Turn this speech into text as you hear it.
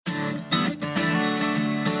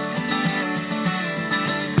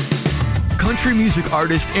Country music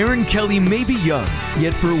artist Erin Kelly may be young,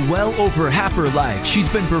 yet for well over half her life, she's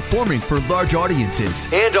been performing for large audiences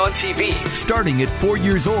and on TV, starting at 4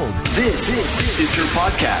 years old. This is her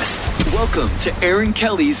podcast. Welcome to Erin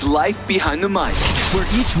Kelly's Life Behind the Mic, where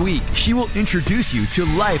each week she will introduce you to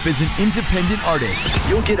life as an independent artist.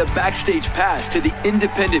 You'll get a backstage pass to the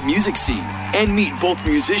independent music scene and meet both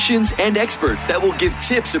musicians and experts that will give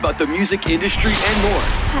tips about the music industry and more.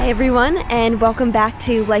 Hi everyone, and welcome back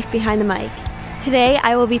to Life Behind the Mic. Today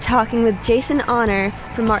I will be talking with Jason Honor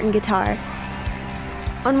from Martin Guitar.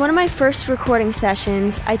 On one of my first recording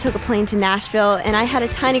sessions, I took a plane to Nashville and I had a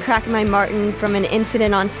tiny crack in my Martin from an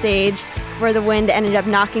incident on stage where the wind ended up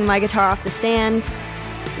knocking my guitar off the stand.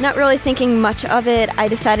 Not really thinking much of it, I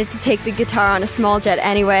decided to take the guitar on a small jet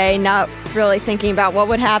anyway, not really thinking about what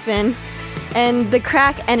would happen. And the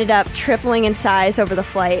crack ended up tripling in size over the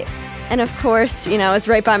flight. And of course, it was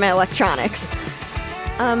right by my electronics.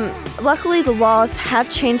 Luckily, the laws have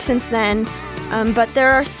changed since then, but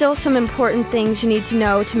there are still some important things you need to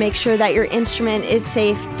know to make sure that your instrument is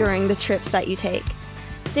safe during the trips that you take.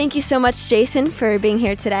 Thank you so much, Jason, for being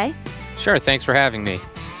here today. Sure, thanks for having me.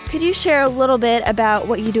 Could you share a little bit about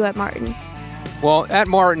what you do at Martin? Well, at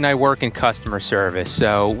Martin, I work in customer service,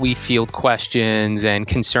 so we field questions and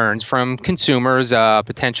concerns from consumers,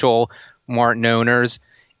 potential Martin owners.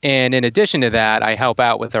 And in addition to that, I help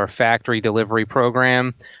out with our factory delivery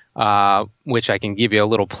program, which I can give you a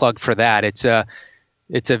little plug for that. It's a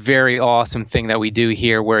very awesome thing that we do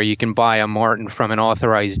here where you can buy a Martin from an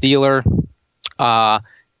authorized dealer,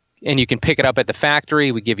 and you can pick it up at the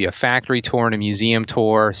factory. We give you a factory tour and a museum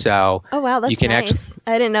tour. So oh, wow, that's nice.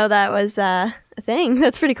 I didn't know that was a thing.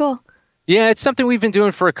 That's pretty cool. Yeah, it's something we've been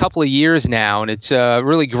doing for a couple of years now, and it's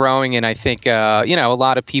really growing. And I think, a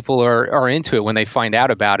lot of people are into it when they find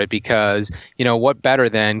out about it because, what better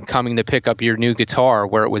than coming to pick up your new guitar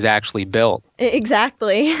where it was actually built?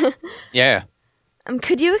 Exactly. Yeah.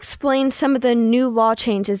 Could you explain some of the new law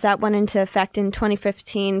changes that went into effect in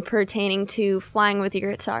 2015 pertaining to flying with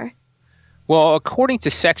your guitar? Well, according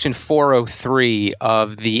to Section 403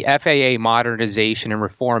 of the FAA Modernization and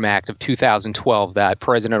Reform Act of 2012 that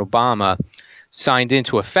President Obama signed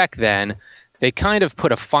into effect then, they kind of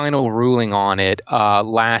put a final ruling on it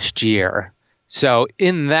last year. So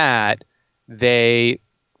in that, they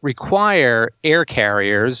require air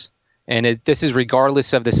carriers, and this is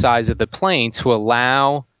regardless of the size of the plane, to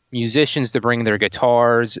allow musicians to bring their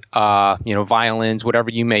guitars, violins, whatever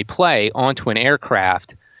you may play, onto an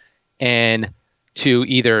aircraft and to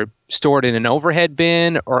either store it in an overhead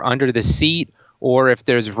bin or under the seat, or if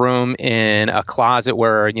there's room in a closet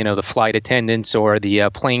where, the flight attendants or the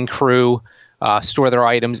plane crew store their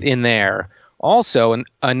items in there. Also,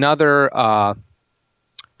 another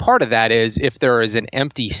part of that is if there is an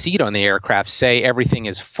empty seat on the aircraft, say everything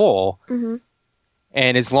is full, mm-hmm.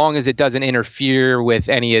 and as long as it doesn't interfere with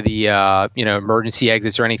any of the emergency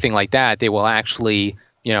exits or anything like that, they will actually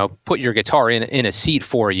put your guitar in a seat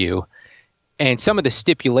for you. And some of the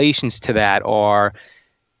stipulations to that are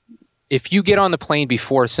if you get on the plane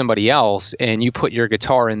before somebody else and you put your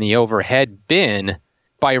guitar in the overhead bin,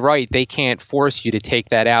 by right, they can't force you to take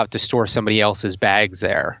that out to store somebody else's bags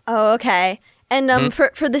there. Oh, okay. And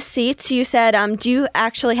for the seats, you said, do you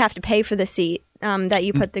actually have to pay for the seat that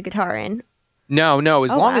you put the guitar in? No.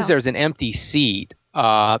 As long as there's an empty seat,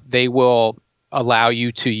 they will allow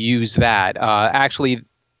you to use that. Actually,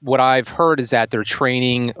 what I've heard is that they're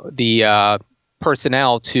training the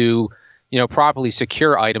personnel to, properly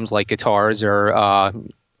secure items like guitars or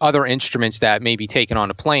other instruments that may be taken on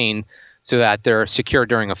a plane so that they're secure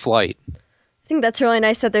during a flight. I think that's really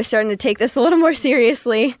nice that they're starting to take this a little more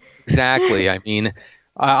seriously. Exactly. I mean,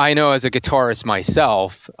 I know as a guitarist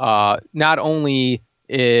myself, not only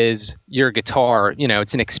is your guitar,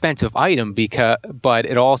 it's an expensive item but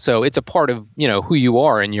it's a part of, who you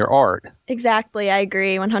are and your art. Exactly. I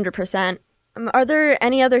agree 100%. Are there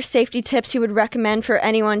any other safety tips you would recommend for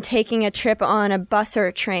anyone taking a trip on a bus or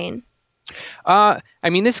a train?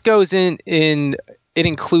 This goes in it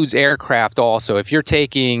includes aircraft also. If you're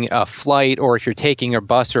taking a flight or if you're taking a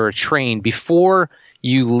bus or a train, before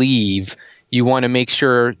you leave, you want to make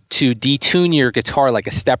sure to detune your guitar like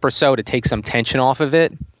a step or so to take some tension off of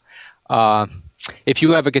it. If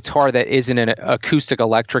you have a guitar that isn't an acoustic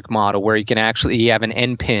electric model where you have an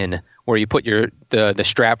end pin where you put the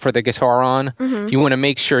strap for the guitar on, mm-hmm. you want to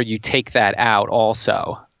make sure you take that out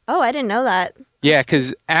also. Oh, I didn't know that. Yeah,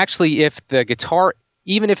 because actually if the guitar,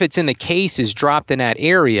 even if it's in the case, is dropped in that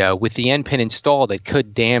area with the end pin installed, it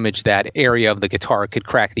could damage that area of the guitar. It could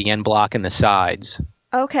crack the end block and the sides.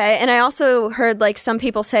 Okay, and I also heard some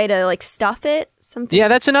people say to stuff it something? Yeah,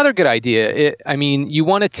 that's another good idea. You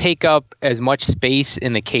want to take up as much space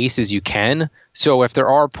in the case as you can. So if there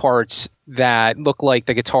are parts that look like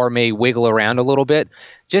the guitar may wiggle around a little bit,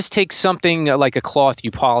 just take something like a cloth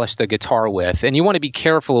you polish the guitar with. And you want to be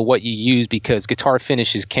careful of what you use because guitar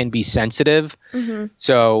finishes can be sensitive. Mm-hmm.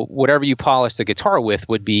 So whatever you polish the guitar with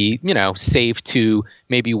would be, safe to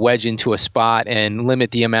maybe wedge into a spot and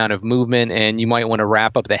limit the amount of movement. And you might want to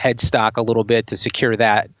wrap up the headstock a little bit to secure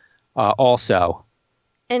that also.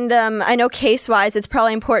 And I know case-wise, it's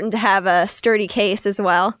probably important to have a sturdy case as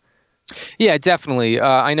well. Yeah, definitely.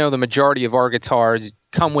 I know the majority of our guitars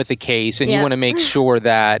come with a case, and you want to make sure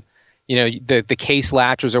that the case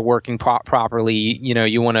latches are working properly. You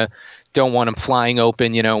don't want them flying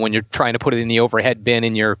open. When you're trying to put it in the overhead bin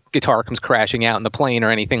and your guitar comes crashing out in the plane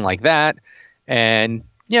or anything like that. And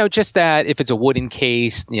just that if it's a wooden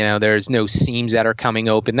case, there's no seams that are coming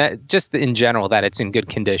open. That just in general that it's in good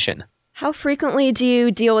condition. How frequently do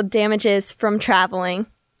you deal with damages from traveling?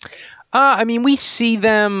 We see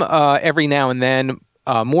them every now and then,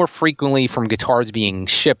 more frequently from guitars being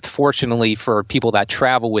shipped. Fortunately for people that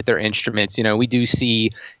travel with their instruments, we do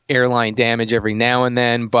see airline damage every now and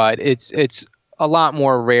then, but it's a lot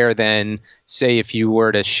more rare than, say, if you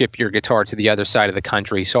were to ship your guitar to the other side of the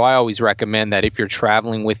country. So I always recommend that if you're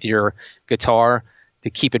traveling with your guitar, to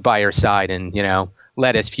keep it by your side and,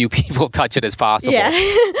 let as few people touch it as possible. Yeah,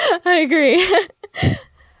 I agree.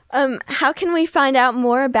 How can we find out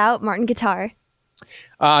more about Martin Guitar?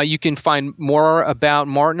 You can find more about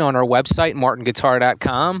Martin on our website,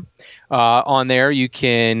 martinguitar.com. On there, you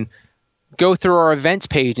can go through our events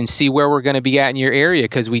page and see where we're going to be at in your area,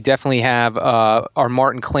 because we definitely have our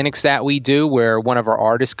Martin clinics that we do where one of our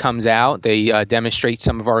artists comes out. They demonstrate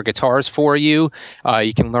some of our guitars for you.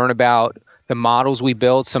 You can learn about the models we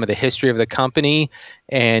built, some of the history of the company,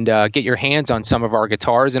 and get your hands on some of our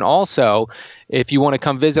guitars. And also, if you want to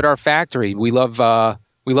come visit our factory, we love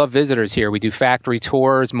visitors here. We do factory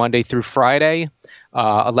tours Monday through Friday,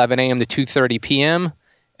 11 a.m. to 2:30 p.m.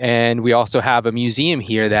 And we also have a museum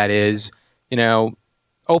here that is,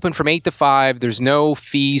 open from 8 to 5. There's no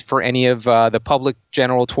fees for any of the public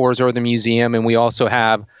general tours or the museum. And we also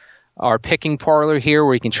have our picking parlor here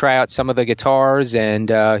where you can try out some of the guitars and,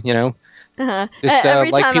 just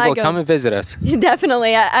like people to come and visit us.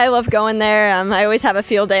 Definitely. I love going there. I always have a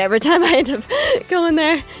field day every time I end up going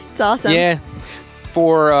there. It's awesome. Yeah.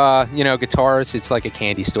 For, guitars, it's like a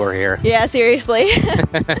candy store here. Yeah, seriously.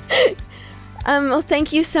 Well,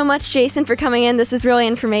 thank you so much, Jason, for coming in. This is really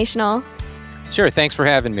informational. Sure. Thanks for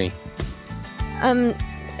having me. Okay.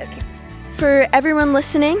 For everyone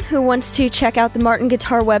listening who wants to check out the Martin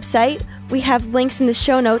Guitar website, we have links in the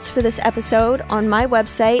show notes for this episode on my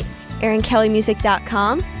website,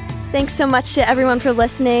 aaronkellymusic.com. Thanks so much to everyone for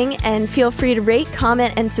listening, and feel free to rate,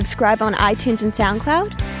 comment, and subscribe on iTunes and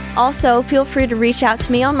SoundCloud. Also, feel free to reach out to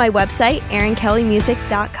me on my website,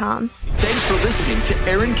 aaronkellymusic.com. Thanks for listening to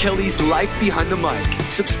Aaron Kelly's Life Behind the Mic.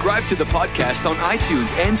 Subscribe to the podcast on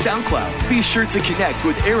iTunes and SoundCloud. Be sure to connect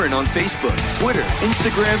with Aaron on Facebook, Twitter,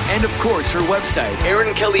 Instagram, and of course her website,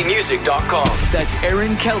 aaronkellymusic.com. That's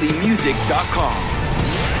aaronkellymusic.com.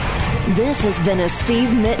 This has been a Steve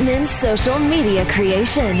Mittman social media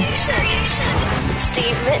creation.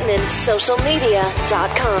 Steve Mittman,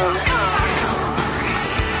 socialmedia.com.